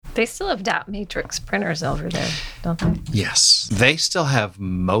They still have dot matrix printers over there, don't they? Yes. They still have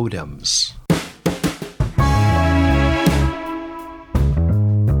modems.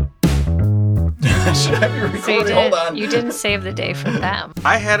 Should I be recording? Hold on. You didn't save the day for them.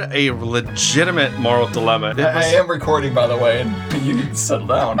 I had a legitimate moral dilemma. I am recording, by the way, and you need to settle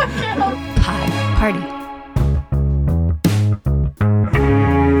down. Pie party.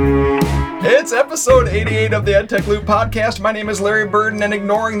 It's episode 88 of the EdTech Loop podcast. My name is Larry Burden, and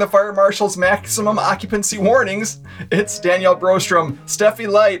ignoring the fire marshal's maximum occupancy warnings, it's Danielle Brostrom, Steffi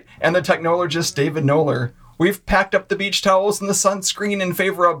Light, and the technologist David Knoller. We've packed up the beach towels and the sunscreen in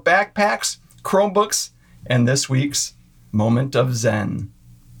favor of backpacks, Chromebooks, and this week's Moment of Zen.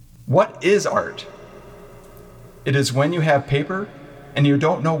 What is art? It is when you have paper and you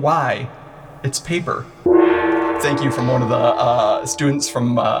don't know why it's paper. Thank you from one of the students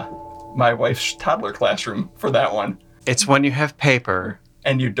from my wife's toddler classroom for that one. It's when you have paper.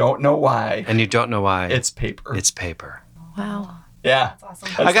 And you don't know why. And you don't know why. It's paper. It's paper. Wow. Yeah. That's awesome.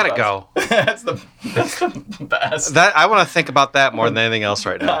 That's I gotta go. That's the best. That I want to think about that more than anything else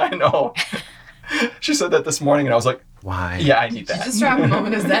right now. I know. She said that this morning, and I was like, Why? yeah, I need that. Just drop a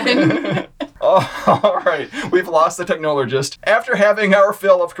moment of zen. Oh, all right. We've lost the technologist. After having our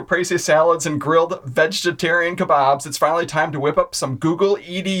fill of caprese salads and grilled vegetarian kebabs, it's finally time to whip up some Google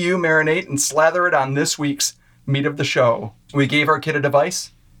EDU marinade and slather it on this week's meat of the show. We gave our kid a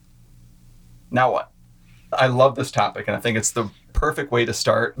device. Now what? I love this topic, and I think it's the perfect way to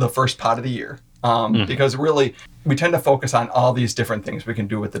start the first pod of the year. Because really, we tend to focus on all these different things we can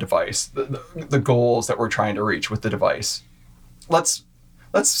do with the device, the goals that we're trying to reach with the device. Let's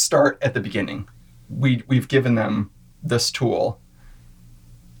start at the beginning. We've given them this tool.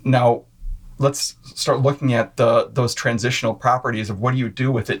 Now, let's start looking at those transitional properties of what do you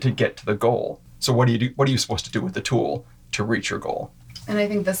do with it to get to the goal. So what do you do? What are you supposed to do with the tool to reach your goal? And I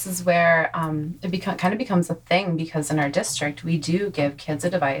think this is where it kind of becomes a thing, because in our district, we do give kids a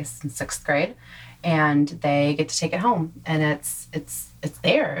device in 6th grade, and they get to take it home. And it's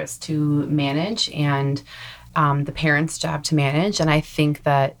theirs to manage, and the parents' job to manage. And I think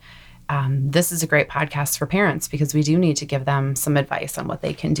that this is a great podcast for parents, because we do need to give them some advice on what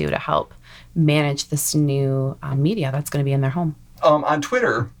they can do to help manage this new media that's going to be in their home. On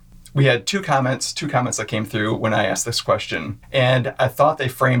Twitter, we had two comments that came through when I asked this question, and I thought they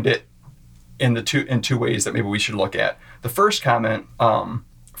framed it in two ways that maybe we should look at. The first comment from,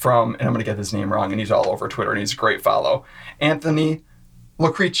 and I'm going to get his name wrong, and he's all over Twitter, and he's a great follow, Anthony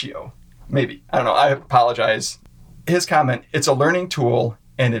Lucreccio. Maybe. I don't know. I apologize. His comment, it's a learning tool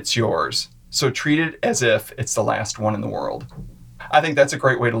and it's yours. So treat it as if it's the last one in the world. I think that's a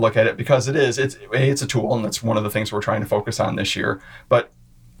great way to look at it, because it is. It's a tool, and that's one of the things we're trying to focus on this year. But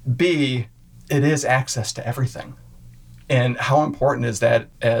B, it is access to everything. And how important is that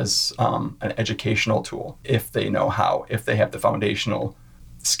as an educational tool, if they know how, if they have the foundational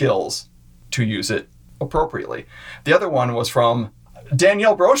skills to use it appropriately. The other one was from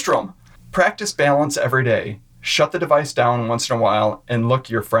Danielle Brostrom. Practice balance every day. Shut the device down once in a while and look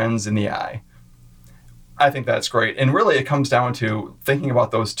your friends in the eye. I think that's great. And really it comes down to thinking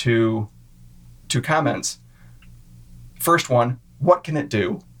about those two comments. First one, what can it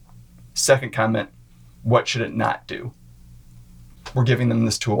do? Second comment, what should it not do? We're giving them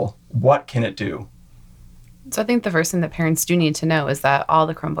this tool. What can it do? So I think the first thing that parents do need to know is that all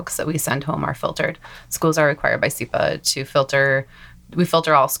the Chromebooks that we send home are filtered. Schools are required by SEPA to filter. We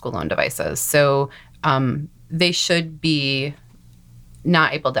filter all school-owned devices. So they should be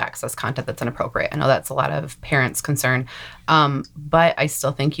not able to access content that's inappropriate. I know that's a lot of parents' concern. But I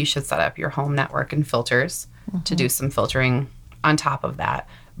still think you should set up your home network and filters to do some filtering on top of that.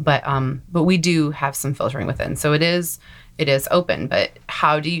 But we do have some filtering within. So it is open, but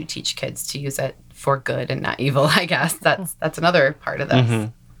how do you teach kids to use it for good and not evil? I guess that's another part of this. Mm-hmm.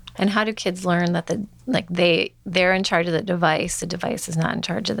 And how do kids learn that they're in charge of the device is not in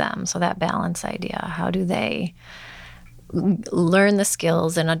charge of them? So that balance idea, how do they learn the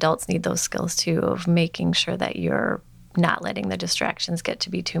skills, and adults need those skills too, of making sure that you're not letting the distractions get to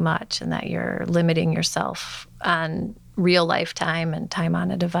be too much, and that you're limiting yourself on real life time and time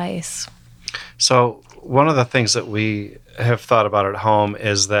on a device. So one of the things that we have thought about at home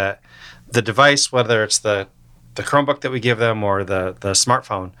is that the device, whether it's the Chromebook that we give them or the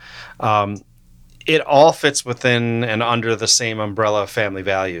smartphone, it all fits within and under the same umbrella of family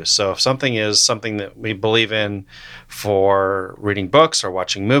values. So if something is something that we believe in for reading books or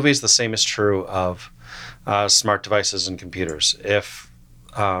watching movies, the same is true of smart devices and computers. If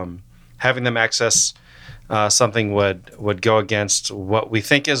having them access something would go against what we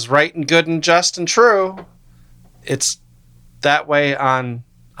think is right and good and just and true, it's that way on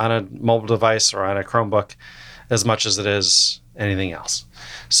on a mobile device or on a Chromebook as much as it is anything else.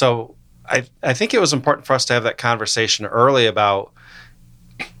 So I think it was important for us to have that conversation early about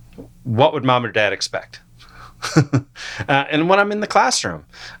what would mom or dad expect. And when I'm in the classroom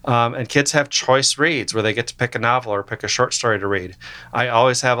and kids have choice reads where they get to pick a novel or pick a short story to read, I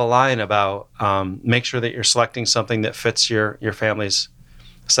always have a line about make sure that you're selecting something that fits your family's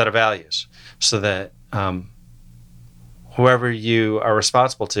set of values so that whoever you are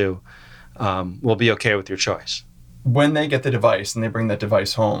responsible to will be okay with your choice. When they get the device and they bring that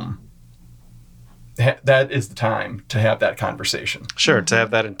device home, that is the time to have that conversation. Sure, to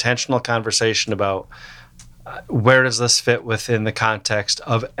have that intentional conversation about where does this fit within the context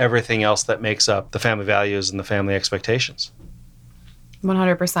of everything else that makes up the family values and the family expectations.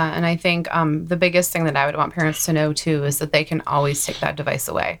 100%. And I think the biggest thing that I would want parents to know, too, is that they can always take that device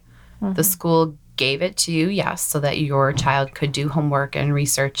away. Mm-hmm. The school gave it to you, yes, so that your child could do homework and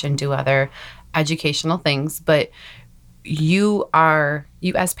research and do other educational things. But you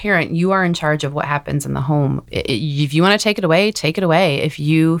as parent, you are in charge of what happens in the home. If you want to take it away, take it away. If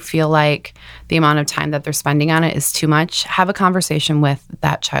you feel like the amount of time that they're spending on it is too much, have a conversation with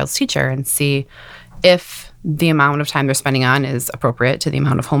that child's teacher and see if the amount of time they're spending on is appropriate to the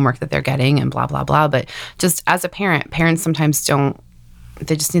amount of homework that they're getting and blah, blah, blah. But just as a parent, parents sometimes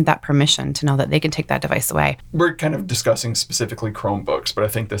they just need that permission to know that they can take that device away. We're kind of discussing specifically Chromebooks, but I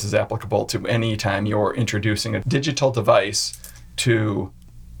think this is applicable to any time you're introducing a digital device to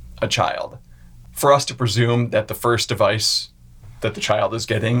a child. For us to presume that the first device that the child is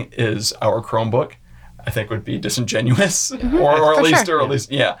getting is our Chromebook, I think would be disingenuous, Mm-hmm. or at sure.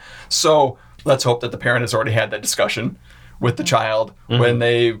 least, yeah. So let's hope that the parent has already had that discussion with the child when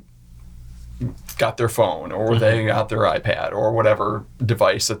they got their phone or they got their iPad or whatever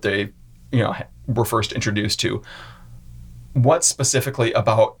device that they, were first introduced to. What specifically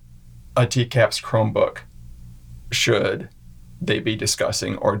about a TCAPS Chromebook should they be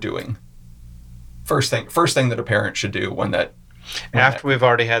discussing or doing? First thing that a parent should do after we've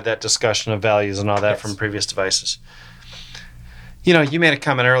already had that discussion of values and all that from previous devices. You made a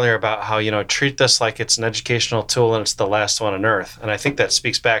comment earlier about how, treat this like it's an educational tool and it's the last one on earth. And I think that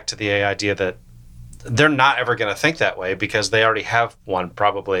speaks back to the idea that they're not ever going to think that way because they already have one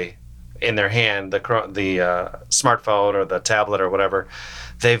probably in their hand, the smartphone or the tablet or whatever.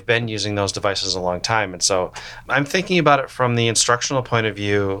 They've been using those devices a long time. And so I'm thinking about it from the instructional point of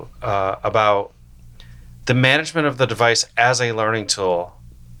view about the management of the device as a learning tool.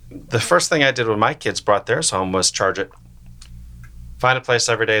 The first thing I did when my kids brought theirs home was charge it. Find a place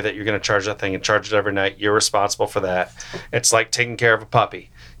every day that you're going to charge that thing and charge it every night. You're responsible for that. It's like taking care of a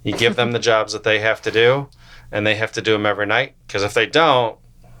puppy. You give them the jobs that they have to do, and they have to do them every night, because if they don't,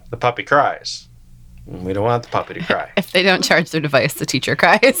 the puppy cries. And we don't want the puppy to cry. If they don't charge their device, the teacher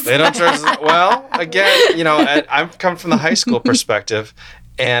cries. They don't charge. Well, again, I'm coming from the high school perspective,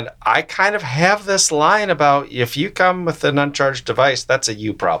 and I kind of have this line about if you come with an uncharged device, that's a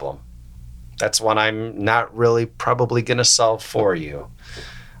you problem. That's one I'm not really probably going to solve for you.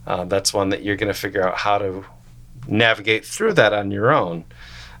 That's one that you're going to figure out how to navigate through that on your own.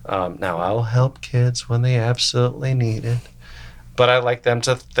 Now, I'll help kids when they absolutely need it, but I like them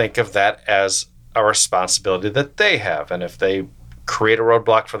to think of that as a responsibility that they have. And if they create a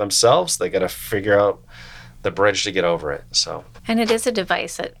roadblock for themselves, they got to figure out the bridge to get over it. So, and it is a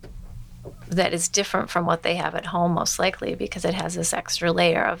device that is different from what they have at home, most likely, because it has this extra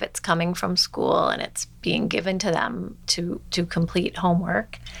layer of it's coming from school and it's being given to them to complete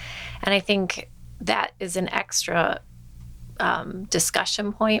homework. And I think that is an extra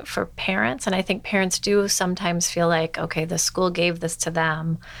discussion point for parents. And I think parents do sometimes feel like, okay, the school gave this to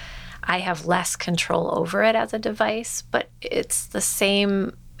them. I have less control over it as a device, but it's the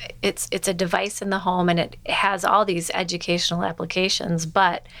same. It's a device in the home, and it has all these educational applications,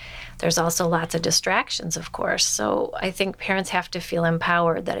 but there's also lots of distractions, of course. So I think parents have to feel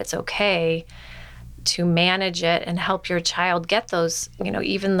empowered that it's okay to manage it and help your child get those,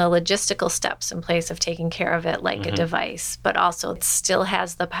 even the logistical steps in place of taking care of it like a device, but also it still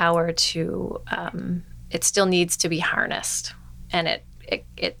has the power to, it still needs to be harnessed. And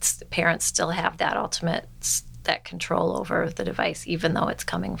it's parents still have that that control over the device, even though it's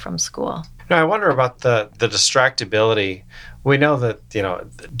coming from school. I wonder about the distractibility. We know that,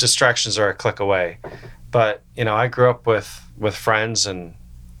 distractions are a click away, but, I grew up with friends and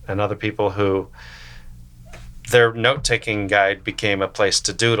other people who their note-taking guide became a place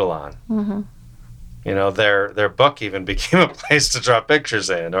to doodle on. Mm-hmm. Their book even became a place to draw pictures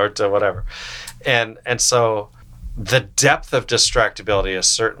in or to whatever. And so the depth of distractibility is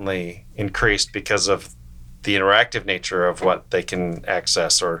certainly increased because of the interactive nature of what they can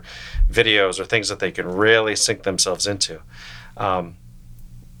access, or videos or things that they can really sink themselves into.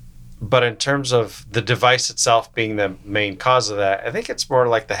 But in terms of the device itself being the main cause of that, I think it's more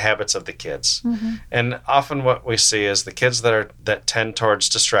like the habits of the kids. And often what we see is the kids that tend towards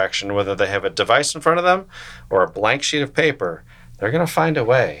distraction, whether they have a device in front of them or a blank sheet of paper, they're going to find a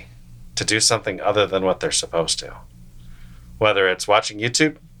way to do something other than what they're supposed to. Whether it's watching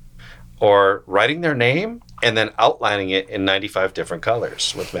YouTube or writing their name and then outlining it in 95 different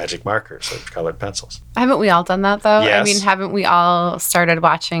colors with magic markers or colored pencils. Haven't we all done that, though? Yes. I mean, haven't we all started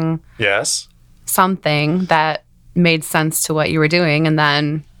watching Yes. something that made sense to what you were doing, and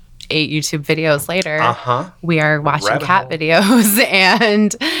then 8 YouTube videos later, we are watching Rabbit cat hole. videos,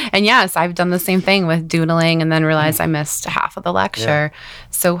 and yes, I've done the same thing with doodling, and then realized I missed half of the lecture.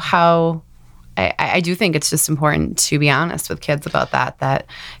 So how I do think it's just important to be honest with kids about that,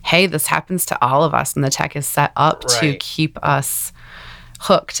 hey, this happens to all of us, and the tech is set up to Right. keep us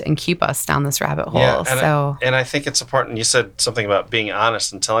hooked and keep us down this rabbit hole. Yeah, and, So and I think it's important. You said something about being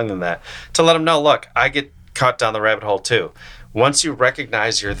honest and telling them that, to let them know, look, I get caught down the rabbit hole too. Once you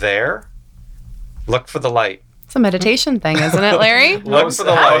recognize you're there, look for the light. it's a meditation thing, isn't it, Larry? Look for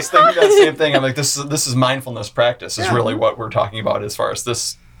the I light. was thinking that same thing. I'm like, this is mindfulness practice is really what we're talking about as far as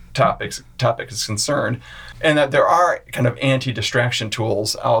this topic is concerned, and that there are kind of anti-distraction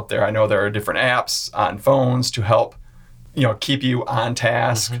tools out there. I know there are different apps on phones to help, keep you on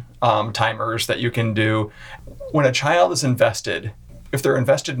task, timers that you can do. When a child is invested, if they're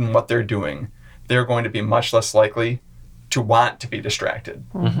invested in what they're doing, they're going to be much less likely to want to be distracted.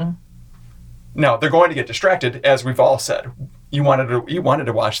 Now, they're going to get distracted, as we've all said. You wanted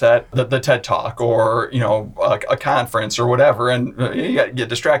to watch the TED Talk or a conference or whatever, and you got to get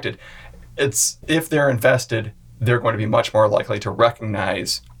distracted. It's if they're invested, they're going to be much more likely to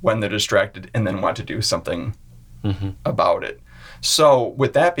recognize when they're distracted and then want to do something about it. So,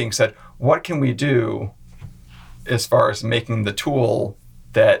 with that being said, what can we do as far as making the tool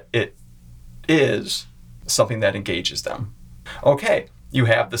that it is something that engages them? Okay, you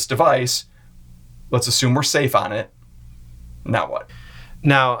have this device. Let's assume we're safe on it. Now what?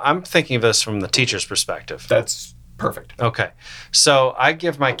 Now, I'm thinking of this from the teacher's perspective. That's perfect. Okay. So I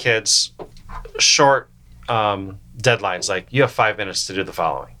give my kids short deadlines, like you have 5 minutes to do the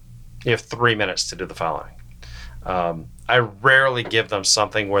following. You have 3 minutes to do the following. I rarely give them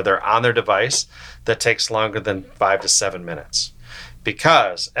something where they're on their device that takes longer than 5 to 7 minutes.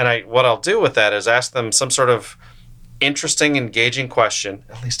 Because, what I'll do with that is ask them some sort of interesting, engaging question.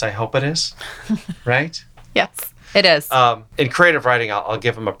 At least I hope it is, right? Yes, it is. In creative writing, I'll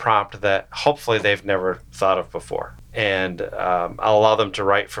give them a prompt that hopefully they've never thought of before. And I'll allow them to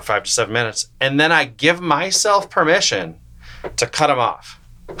write for 5 to 7 minutes. And then I give myself permission to cut them off.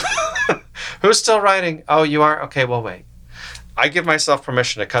 Who's still writing? Oh, you are? Okay, well, wait. I give myself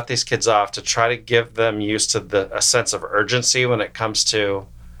permission to cut these kids off to try to give them used to a sense of urgency when it comes to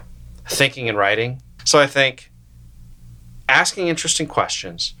thinking and writing. So I think asking interesting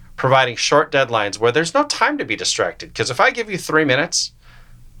questions, providing short deadlines where there's no time to be distracted. Because if I give you 3 minutes,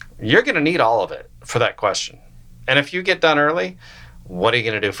 you're going to need all of it for that question. And if you get done early, what are you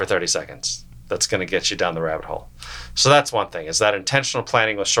going to do for 30 seconds? That's going to get you down the rabbit hole. So that's one thing, is that intentional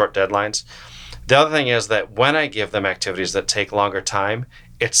planning with short deadlines. The other thing is that when I give them activities that take longer time,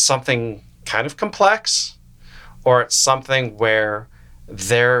 it's something kind of complex, or it's something where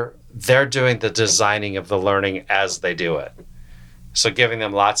they're doing the designing of the learning as they do it. So giving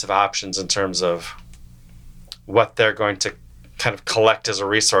them lots of options in terms of what they're going to kind of collect as a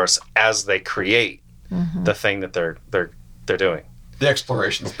resource as they create the thing that they're doing. The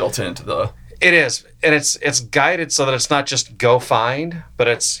exploration is built into the... It is, and it's guided so that it's not just go find, but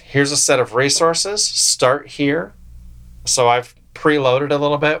it's here's a set of resources, start here. So I've preloaded a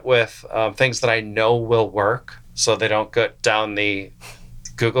little bit with things that I know will work so they don't go down the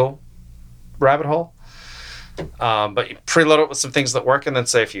Google rabbit hole. But you preload it with some things that work, and then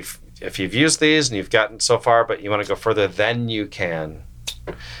say if you've used these and you've gotten so far, but you want to go further, then you can.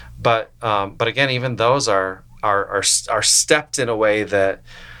 But again, even those are stepped in a way that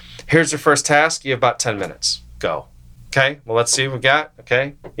here's your first task. You have about 10 minutes. Go. Okay. Well, let's see what we got.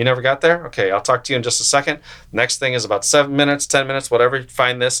 Okay. You never got there. Okay. I'll talk to you in just a second. Next thing is about 7 minutes, 10 minutes, whatever.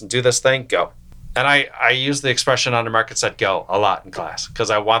 Find this and do this thing. Go. And I use the expression on the market set go a lot in class because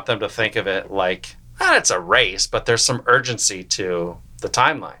I want them to think of it like, it's a race, but there's some urgency to the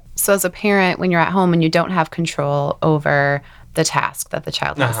timeline. So as a parent, when you're at home and you don't have control over the task that the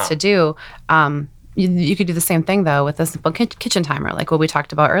child has to do, you could do the same thing, though, with a simple kitchen timer, like what we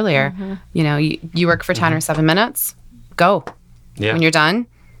talked about earlier. You work for 10 or 7 minutes, go. Yeah. When you're done,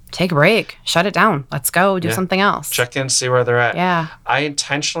 take a break, shut it down. Let's go do something else. Check in, see where they're at. Yeah. I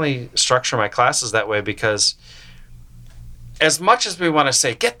intentionally structure my classes that way because as much as we want to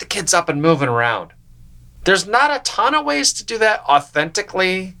say, get the kids up and moving around, there's not a ton of ways to do that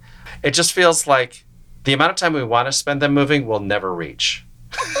authentically. It just feels like the amount of time we want to spend them moving will never reach.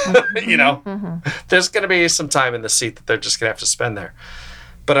 You know, there's going to be some time in the seat that they're just going to have to spend there.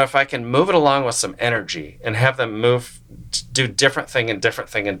 But if I can move it along with some energy and have them move, do different thing and different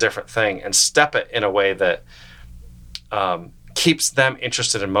thing and different thing, and step it in a way that keeps them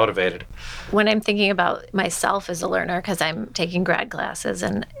interested and motivated. When I'm thinking about myself as a learner, because I'm taking grad classes,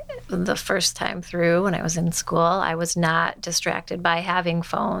 and the first time through when I was in school, I was not distracted by having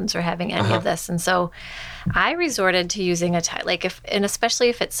phones or having any of this. And so I resorted to using and especially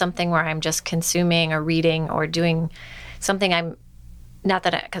if it's something where I'm just consuming or reading or doing something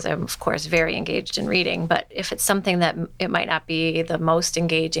because I'm, of course, very engaged in reading, but if it's something that it might not be the most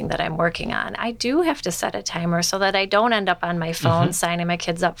engaging that I'm working on, I do have to set a timer so that I don't end up on my phone signing my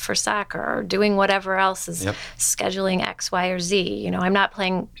kids up for soccer or doing whatever else is scheduling X, Y, or Z. You know, I'm not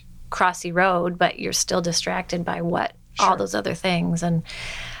playing Crossy Road, but you're still distracted by all those other things. And,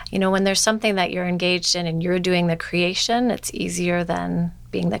 you know, when there's something that you're engaged in and you're doing the creation, it's easier than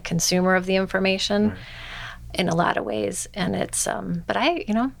being the consumer of the information. In a lot of ways. And it's, but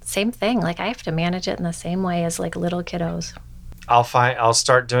same thing. Like I have to manage it in the same way as like little kiddos. I'll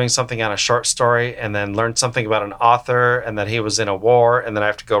start doing something on a short story and then learn something about an author and that he was in a war and then I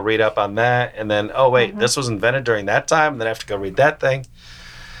have to go read up on that. And then, oh wait, this was invented during that time. And then I have to go read that thing.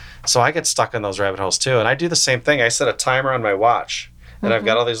 So I get stuck in those rabbit holes too. And I do the same thing. I set a timer on my watch and I've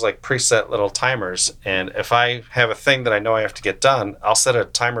got all these like preset little timers. And if I have a thing that I know I have to get done, I'll set a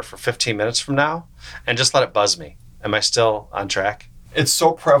timer for 15 minutes from now and just let it buzz me. Am I still on track? It's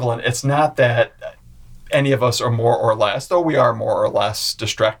so prevalent. It's not that any of us are more or less, though we are more or less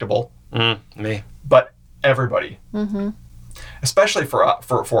distractible. Me. But everybody, especially for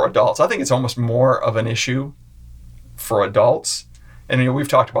adults. I think it's almost more of an issue for adults. And we've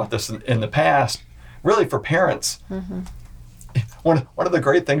talked about this in the past. Really, for parents, one of the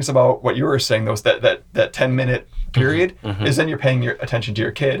great things about what you were saying, though, is that 10-minute period is then you're paying your attention to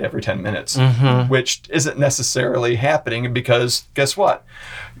your kid every 10 minutes, which isn't necessarily happening because guess what?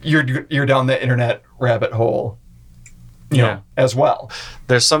 You're down the internet rabbit hole, you know, as well.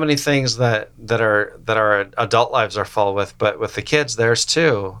 There's so many things that our adult lives are full with, but with the kids, there's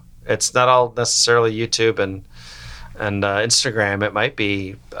too. It's not all necessarily YouTube and Instagram. It might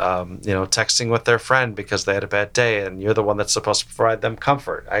be, texting with their friend because they had a bad day and you're the one that's supposed to provide them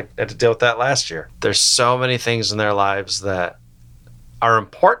comfort. I had to deal with that last year. There's so many things in their lives that are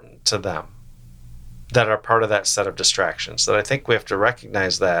important to them that are part of that set of distractions that I think we have to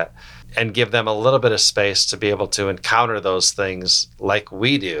recognize that and give them a little bit of space to be able to encounter those things like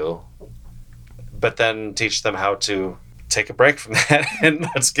we do, but then teach them how to take a break from that and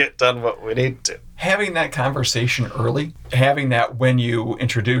let's get done what we need to. Having that conversation early, having that when you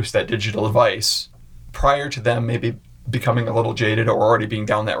introduce that digital device, prior to them maybe becoming a little jaded or already being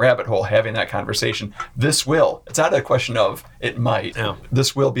down that rabbit hole, having that conversation, it's not a question of it might,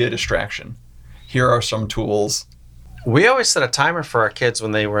 this will be a distraction. Here are some tools. We always set a timer for our kids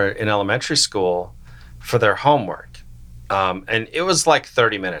when they were in elementary school for their homework. And it was like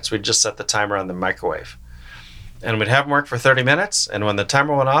 30 minutes. We'd just set the timer on the microwave. And we'd have them work for 30 minutes. And when the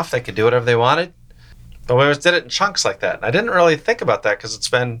timer went off, they could do whatever they wanted. But we always did it in chunks like that. And I didn't really think about that because it's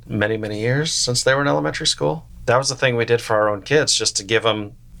been many, many years since they were in elementary school. That was the thing we did for our own kids, just to give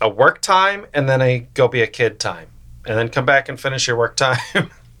them a work time and then a go be a kid time. And then come back and finish your work time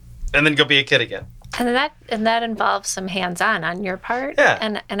and then go be a kid again. And that involves some hands-on on your part. Yeah.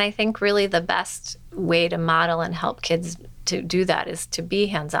 And I think really the best way to model and help kids to do that is to be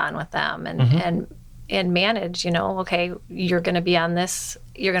hands-on with them and manage, okay, you're going to be on this,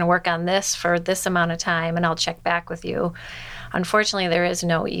 you're going to work on this for this amount of time, and I'll check back with you. Unfortunately, there is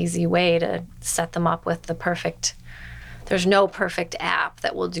no easy way to set them up with there's no perfect app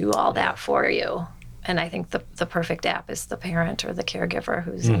that will do all that for you. And I think the perfect app is the parent or the caregiver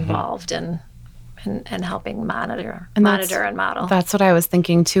who's involved in helping monitor and model. That's what I was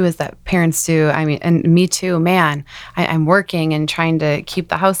thinking too, is that parents do. I mean, and me too, man, I'm working and trying to keep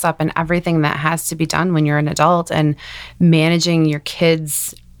the house up and everything that has to be done when you're an adult, and managing your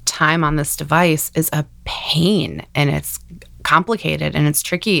kids' time on this device is a pain, and it's complicated and it's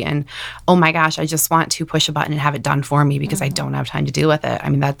tricky, and oh my gosh, I just want to push a button and have it done for me because I don't have time to deal with it. I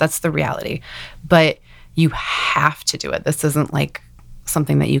mean, that's the reality, but you have to do it. This isn't like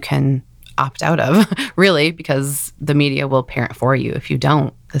something that you can opt out of, really, because the media will parent for you if you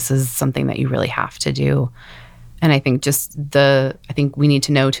don't. This is something that you really have to do. And I think I think we need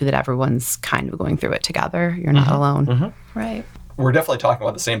to know too that everyone's kind of going through it together. You're not alone. Right. We're definitely talking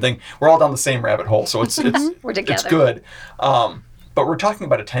about the same thing. We're all down the same rabbit hole, so it's We're together. it's good. But we're talking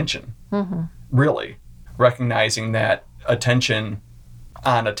about attention, really, recognizing that attention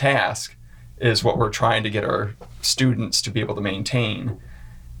on a task is what we're trying to get our students to be able to maintain.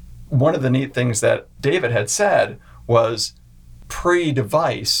 One of the neat things that David had said was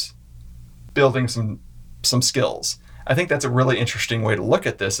pre-device building some skills. I think that's a really interesting way to look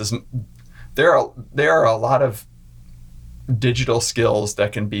at this. Is there are a lot of digital skills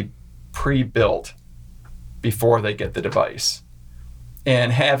that can be pre-built before they get the device,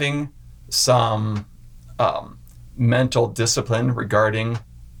 and having some mental discipline regarding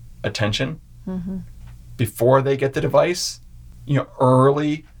attention before they get the device,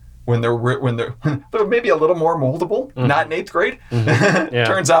 early when they're maybe a little more moldable, not in 8th grade,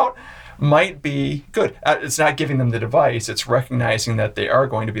 turns out, might be good. It's not giving them the device, it's recognizing that they are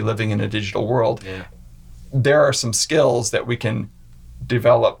going to be living in a digital world. Yeah. There are some skills that we can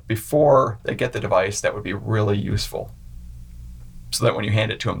develop before they get the device that would be really useful, so that when you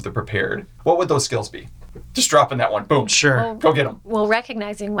hand it to them, they're prepared. What would those skills be? Just dropping that one. Boom. Sure. Go get them. Well,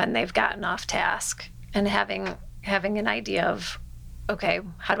 recognizing when they've gotten off task and having an idea of, okay,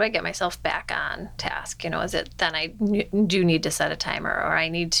 how do I get myself back on task? Is it then I do need to set a timer, or I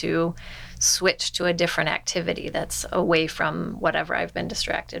need to switch to a different activity that's away from whatever I've been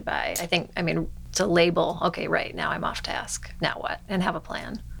distracted by. To label, okay, right, now I'm off task. Now what? And have a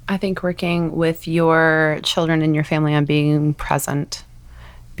plan. I think working with your children and your family on being present,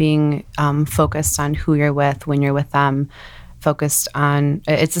 being focused on who you're with, when you're with them, focused on,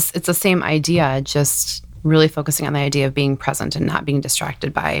 it's the same idea, just really focusing on the idea of being present and not being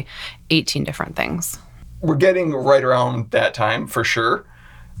distracted by 18 different things. We're getting right around that time for sure.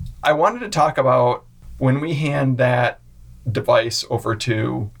 I wanted to talk about when we hand that device over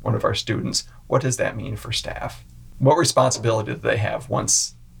to one of our students, what does that mean for staff? What responsibility do they have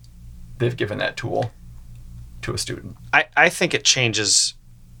once they've given that tool to a student? I think it changes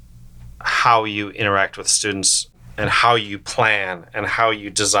how you interact with students and how you plan and how you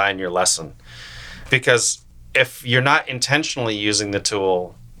design your lesson. Because if you're not intentionally using the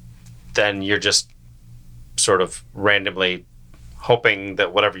tool, then you're just sort of randomly hoping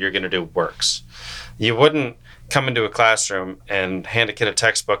that whatever you're going to do works. You wouldn't come into a classroom and hand a kid a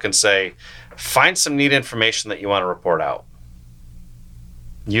textbook and say, find some neat information that you want to report out.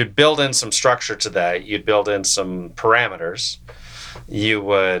 You'd build in some structure to that. You'd build in some parameters. You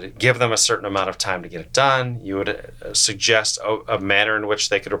would give them a certain amount of time to get it done. You would suggest a manner in which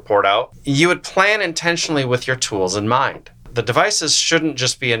they could report out. You would plan intentionally with your tools in mind. The devices shouldn't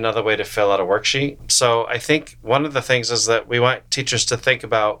just be another way to fill out a worksheet. So I think one of the things is that we want teachers to think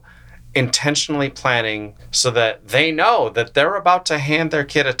about intentionally planning so that they know that they're about to hand their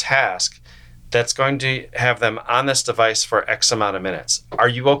kid a task that's going to have them on this device for X amount of minutes. Are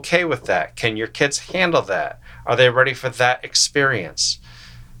you okay with that? Can your kids handle that? Are they ready for that experience?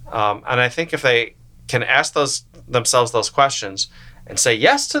 And I think if they can ask themselves those questions and say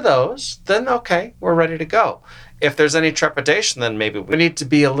yes to those, then okay, we're ready to go. If there's any trepidation, then maybe we need to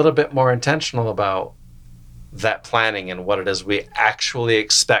be a little bit more intentional about that planning and what it is we actually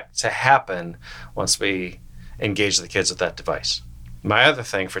expect to happen once we engage the kids with that device. My other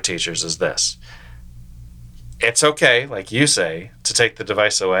thing for teachers is this. It's okay, like you say, to take the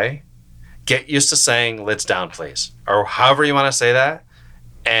device away. Get used to saying lids down, please, or however you want to say that.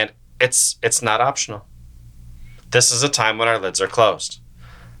 And it's not optional. This is a time when our lids are closed.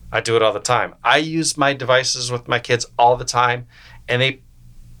 I do it all the time. I use my devices with my kids all the time, and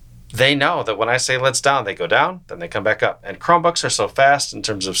they know that when I say lids down, they go down, then they come back up. And Chromebooks are so fast in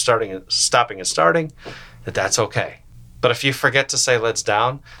terms of stopping and starting that's okay. But if you forget to say lids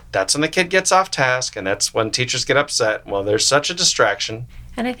down, that's when the kid gets off task, and that's when teachers get upset. Well, there's such a distraction.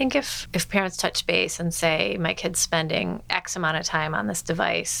 And I think if parents touch base and say, my kid's spending X amount of time on this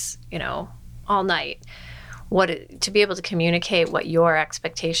device, all night, to be able to communicate what your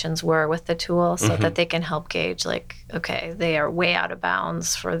expectations were with the tool so that they can help gauge, like, okay, they are way out of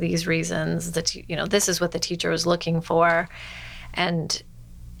bounds for these reasons, this is what the teacher was looking for, and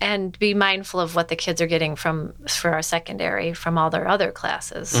be mindful of what the kids are getting for our secondary from all their other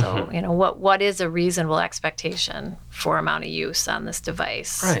classes. So, what is a reasonable expectation for amount of use on this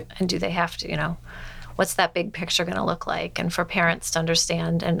device? Right. And do they have to, what's that big picture going to look like? And for parents to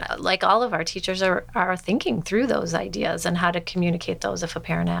understand, and like all of our teachers are thinking through those ideas and how to communicate those if a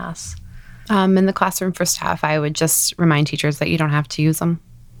parent asks. In the classroom for staff, I would just remind teachers that you don't have to use them.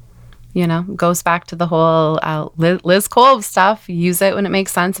 Goes back to the whole Liz Kolb stuff. Use it when it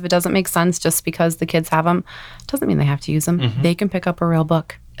makes sense. If it doesn't make sense, just because the kids have them, doesn't mean they have to use them. Mm-hmm. They can pick up a real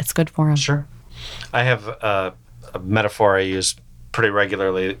book. It's good for them. Sure. I have a metaphor I use pretty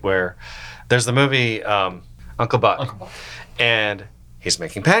regularly where there's the movie Uncle Buck, and he's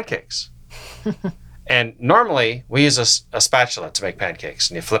making pancakes. And normally we use a spatula to make pancakes,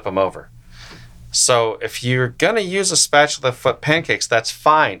 and you flip them over. So if you're going to use a spatula to flip pancakes, that's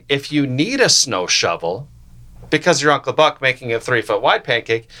fine. If you need a snow shovel, because you're Uncle Buck making a 3-foot wide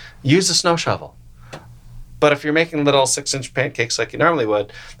pancake, use a snow shovel. But if you're making little 6-inch pancakes like you normally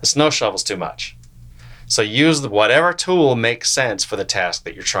would, the snow shovel's too much. So use whatever tool makes sense for the task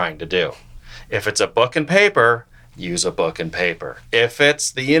that you're trying to do. If it's a book and paper, use a book and paper. If it's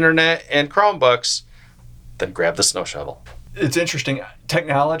the internet and Chromebooks, then grab the snow shovel. It's interesting.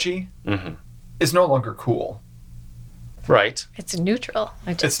 Technology is no longer cool. Right. It's neutral.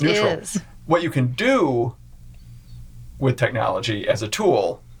 It's neutral. Is. What you can do with technology as a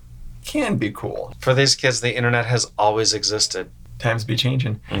tool can be cool. For these kids, the internet has always existed. Times be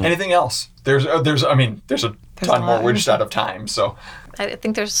changing. Anything else? There's a ton more. We're just out of time. So, I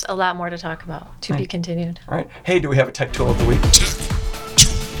think there's a lot more to talk about. To be continued. all right. Hey, do we have a tech tool of the week?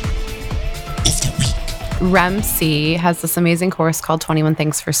 REMC has this amazing course called 21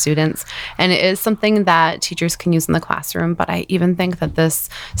 Things for Students, and it is something that teachers can use in the classroom, but I even think that this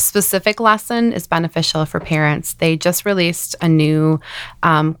specific lesson is beneficial for parents. They just released a new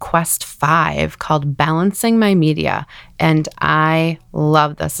Quest 5 called Balancing My Media, and I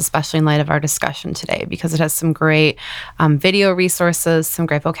love this, especially in light of our discussion today, because it has some great video resources, some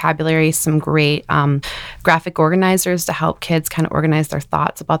great vocabulary, some great graphic organizers to help kids kind of organize their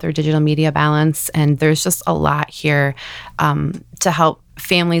thoughts about their digital media balance. And there's just a lot here to help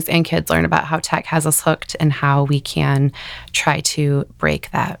families and kids learn about how tech has us hooked and how we can try to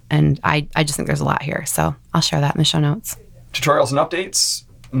break that. And I just think there's a lot here. So I'll share that in the show notes. Tutorials and updates,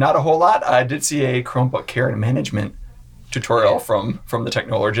 not a whole lot. I did see a Chromebook care and management tutorial from the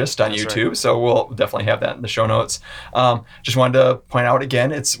Technologist on YouTube, right. So we'll definitely have that in the show notes. Just wanted to point out again,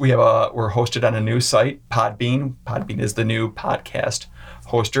 we're hosted on a new site, Podbean. Podbean is the new podcast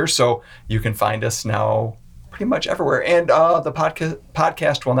hoster, so you can find us now pretty much everywhere. And the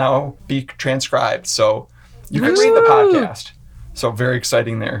podcast will now be transcribed, so you can read the podcast. So very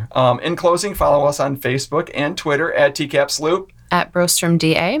exciting there. In closing, follow us on Facebook and Twitter at TCAPsLoop, at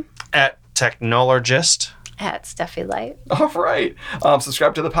BrostromDA, at Technologist, at Steffi Light. All right.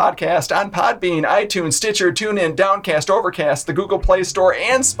 Subscribe to the podcast on Podbean, iTunes, Stitcher, TuneIn, Downcast, Overcast, the Google Play Store,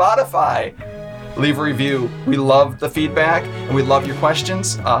 and Spotify. Leave a review. We love the feedback, and we love your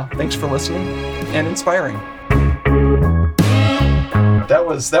questions. Thanks for listening and inspiring. That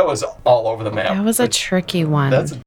was all over the map. That was a tricky one.